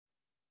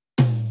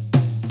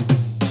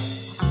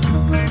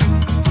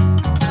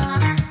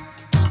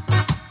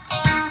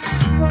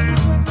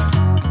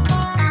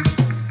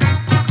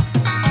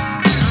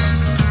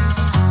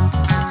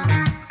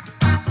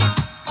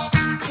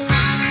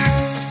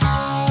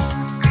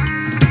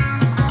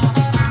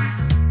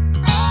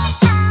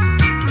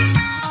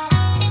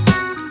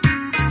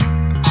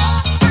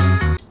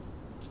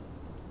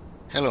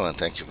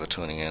thank you for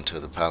tuning in to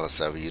the Pilot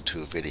Savvy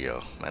YouTube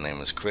video. My name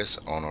is Chris,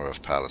 owner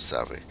of Pilot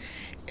Savvy.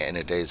 In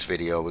today's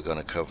video, we're going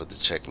to cover the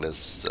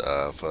checklist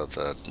for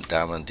the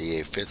Diamond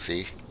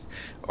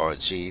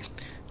DA50RG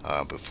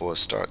before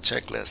start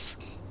checklist.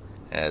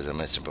 As I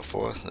mentioned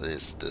before,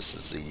 this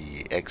is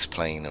the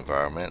X-plane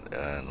environment,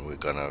 and we're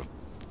gonna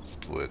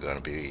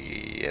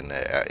be in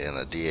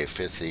a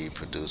DA50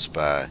 produced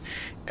by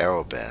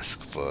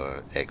Aerobask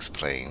for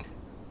X-plane.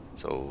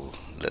 So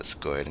let's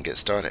go ahead and get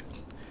started.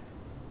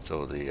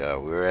 So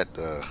we're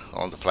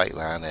on the flight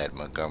line at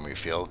Montgomery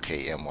Field,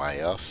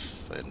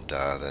 KMYF, and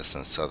that's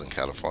in Southern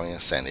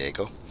California, San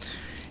Diego.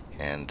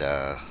 And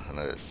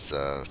it's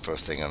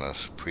first thing on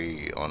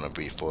the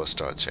before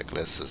start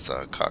checklist is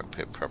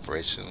cockpit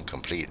preparation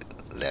complete.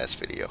 Last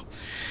video.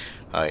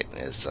 Alright,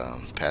 it's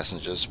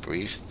passengers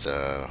briefed.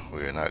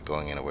 We're not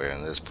going anywhere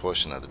in this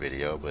portion of the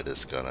video, but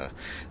it's gonna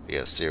be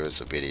a series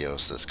of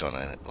videos that's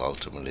gonna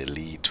ultimately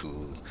lead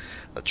to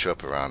a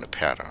trip around the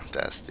pattern.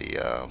 That's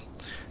the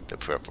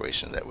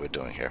preparation that we're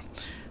doing here.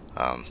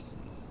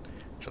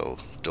 So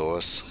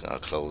doors are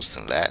closed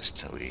and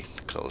latched. We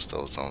closed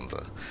those on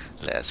the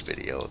last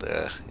video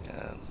there.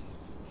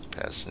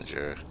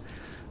 Passenger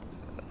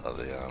of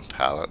the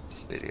pilot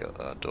video,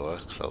 door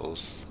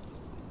closed.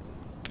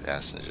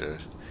 Passenger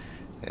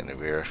in the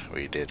rear.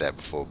 We did that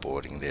before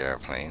boarding the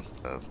airplane.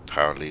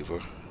 Power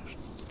lever,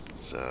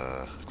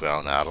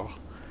 ground idle.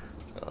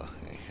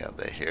 We have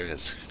that here.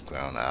 It's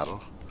ground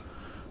idle.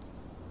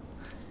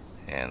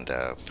 And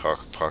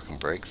parking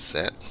brake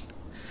set.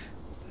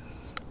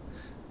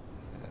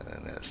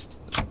 And that's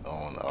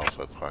on off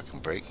of parking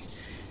brake.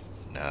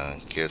 Now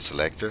gear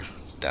selector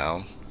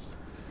down.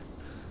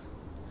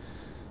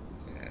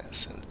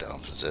 Yes, in the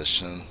down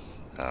position.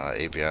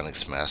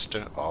 Avionics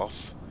master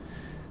off.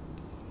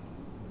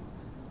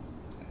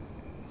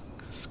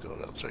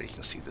 Scroll up so you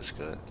can see this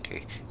good.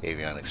 Okay,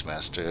 avionics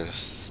master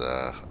is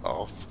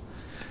off.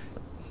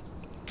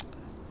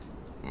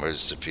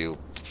 Emergency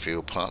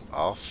fuel pump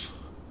off.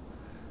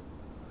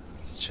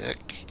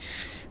 Check.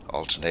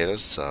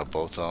 Alternators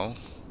both on.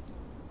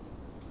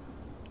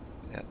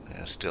 Yep,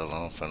 they're still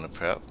on from the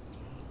prep.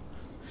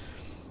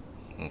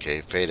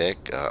 Okay,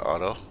 FADEC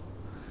auto.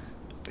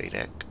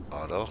 FADEC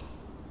auto.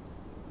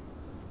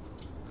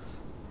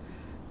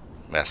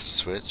 Master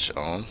switch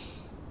on.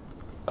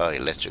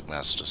 Electric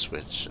master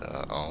switch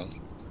on.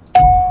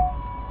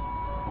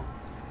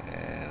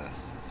 And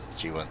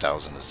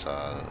G1000 is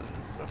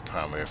the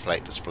primary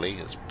flight display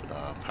is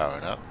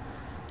powering up,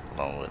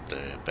 along with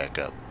the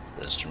backup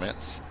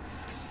instruments.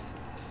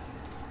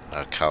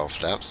 Cowl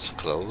flaps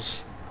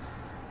close.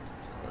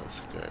 So let's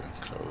go ahead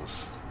and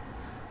close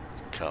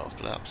the cowl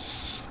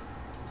flaps.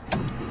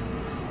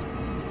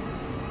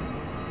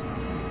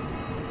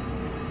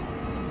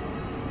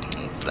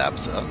 And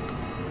flaps up.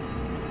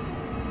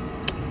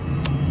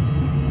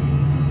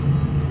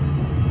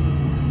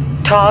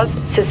 TOS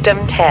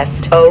system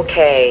test.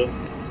 Okay.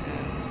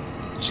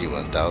 And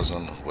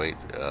G1000 wait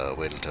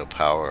until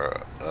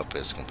power up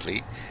is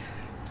complete.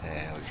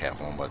 And we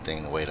have one more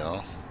thing to wait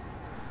on.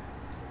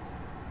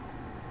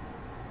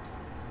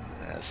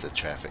 That's the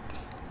traffic.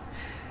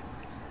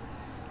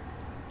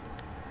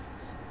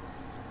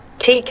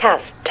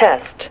 TCAS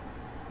test.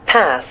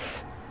 Pass.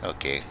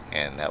 Okay,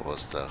 and that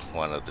was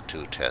one of the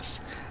two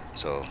tests.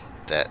 So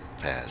that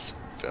passed.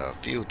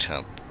 Fuel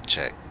temp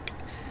check.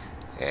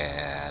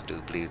 And I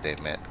do believe they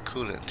meant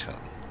coolant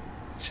temp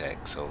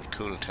check. So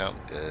coolant temp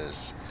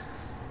is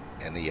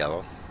in the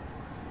yellow,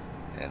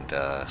 and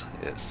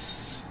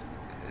it's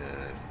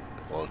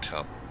oil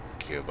temp,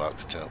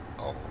 gearbox temp,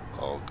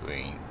 all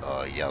green,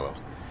 yellow.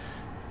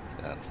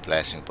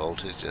 Flashing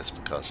voltage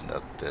just because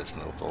there's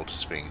no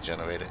voltage being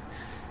generated,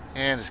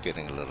 and it's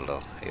getting a little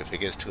low. If it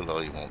gets too low,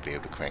 you won't be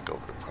able to crank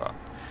over the prop.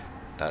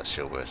 Not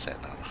sure where it's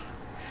at now.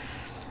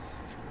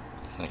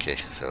 Okay,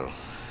 so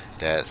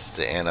that's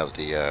the end of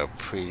the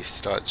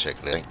pre-start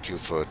checklist. Thank you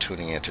for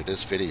tuning into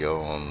this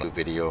video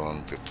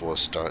on before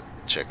start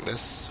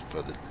checklist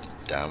for the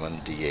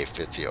Diamond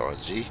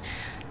DA50RG.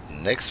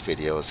 Next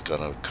video is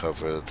going to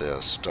cover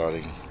the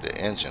starting the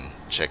engine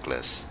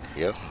checklist.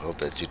 Yeah, hope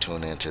that you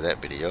tune into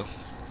that video.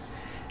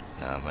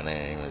 My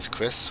name is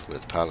Chris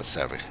with Pilot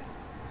Savvy.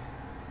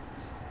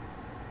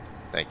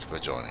 Thank you for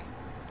joining.